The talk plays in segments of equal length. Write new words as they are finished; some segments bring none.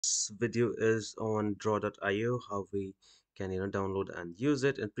This video is on draw.io, how we can download and use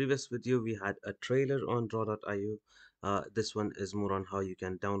it. In previous video we had a trailer on draw.io. This one is more on how you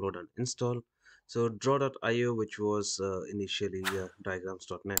can download and install. So draw.io, which was initially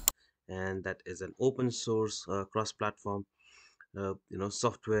diagrams.net, and that is an open source cross-platform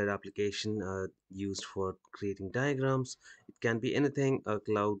software application used for creating diagrams. It can be anything, a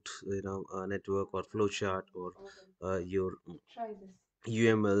cloud a network or flowchart, or your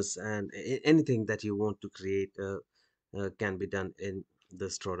UMLs, and anything that you want to create can be done in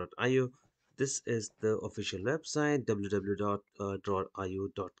this draw.io. This is the official website,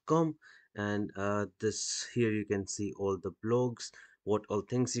 www.drawio.com, and this here you can see all the blogs, what all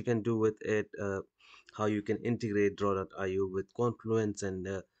things you can do with it, how you can integrate draw.io with Confluence, and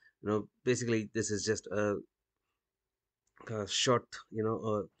basically this is just a short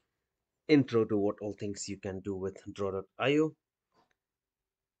intro to what all things you can do with draw.io.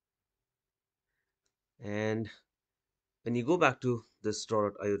 And when you go back to this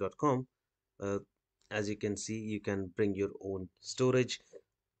draw.io.com, uh, as you can see, you can bring your own storage,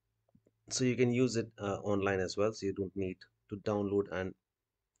 so you can use it online as well, so you don't need to download and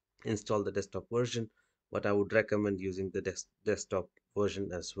install the desktop version, but I would recommend using the desktop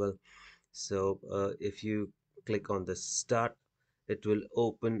version as well. So if you click on the start, it will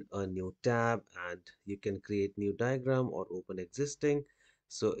open a new tab and you can create new diagram or open existing.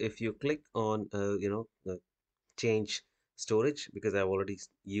 So if you click on change storage, because I've already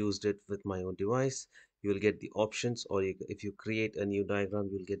used it with my own device, you will get the options, or if you create a new diagram,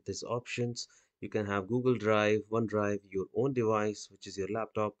 you'll get these options. You can have Google Drive, OneDrive, your own device, which is your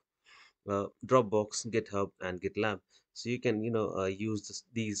laptop, Dropbox, GitHub, and GitLab. So you can use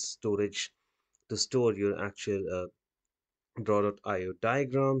these storage to store your actual draw.io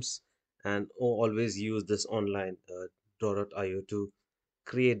diagrams, and always use this online draw.io to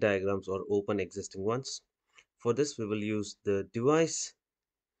create diagrams or open existing ones. For this we will use the device,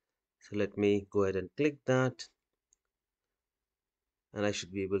 so let me go ahead and click that, and I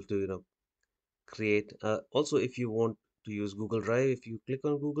should be able to create. Also, if you want to use Google Drive, if you click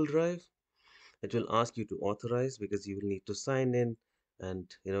on Google Drive, it will ask you to authorize, because you will need to sign in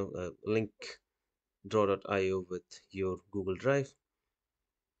and link draw.io with your Google Drive.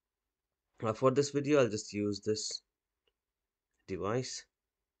 For this video I'll just use this device,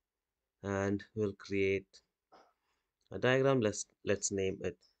 and we'll create a diagram. Let's name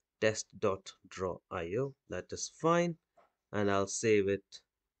it test.drawio. That is fine, and I'll save it.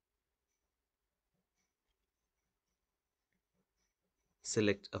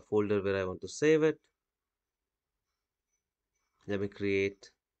 Select a folder where I want to save it. Let me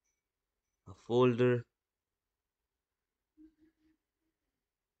create a folder.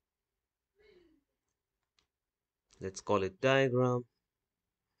 Let's call it diagram,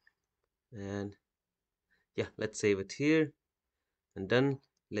 and yeah, let's save it here. And done.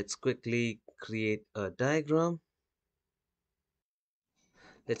 Let's quickly create a diagram.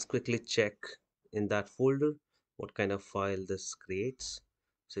 Let's quickly check in that folder what kind of file this creates.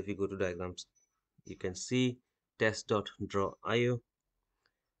 So if you go to diagrams, you can see test.drawio.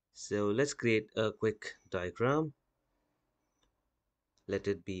 So let's create a quick diagram. Let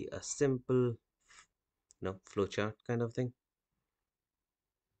it be a simple flowchart kind of thing.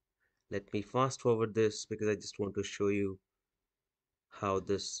 Let me fast forward this, because I just want to show you how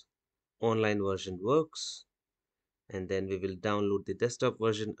this online version works, and then we will download the desktop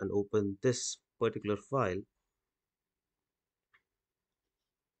version and open this particular file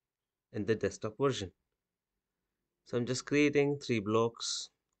in the desktop version. So I'm just creating 3 blocks,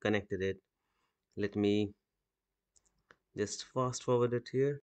 connected it. Let me just fast forward it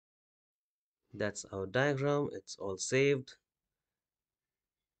here. That's our diagram, it's all saved.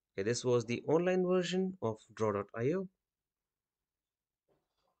 Okay, this was the online version of draw.io.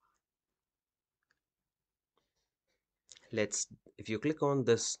 Let's, if you click on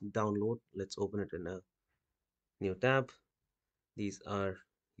this download, let's open it in a new tab. These are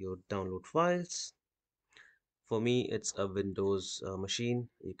your download files. For me, it's a Windows machine.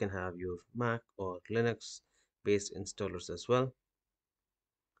 You can have your Mac or Linux based installers as well.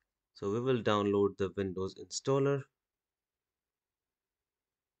 So we will download the Windows installer.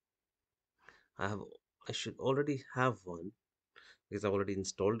 I should already have one, because I've already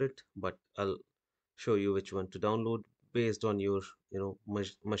installed it, but I'll show you which one to download based on your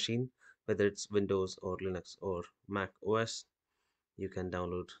machine, whether it's Windows or Linux or Mac OS. You can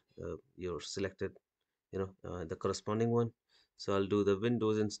download your selected the corresponding one. So I'll do the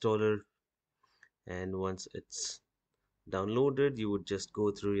Windows installer, and once it's downloaded, you would just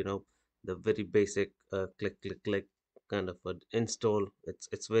go through the very basic click click click kind of an install.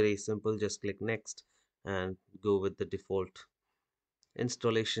 It's very simple. Just click next and go with the default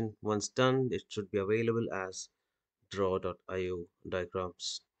installation. Once done, it should be available as draw.io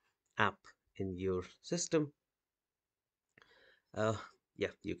diagrams app in your system. uh,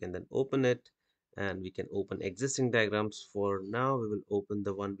 yeah, you can then open it, and we can open existing diagrams. For now we will open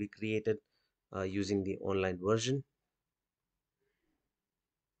the one we created using the online version.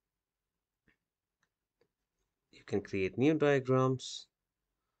 You can create new diagrams,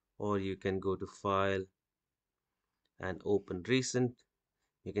 or you can go to file and open recent.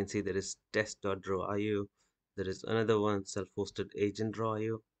 You can see there is test.draw.io. There is another one, self-hosted agent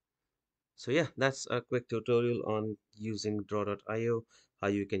draw.io. So yeah, that's a quick tutorial on using draw.io, how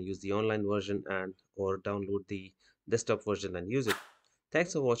you can use the online version and or download the desktop version and use it.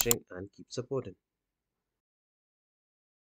 Thanks for watching and keep supporting.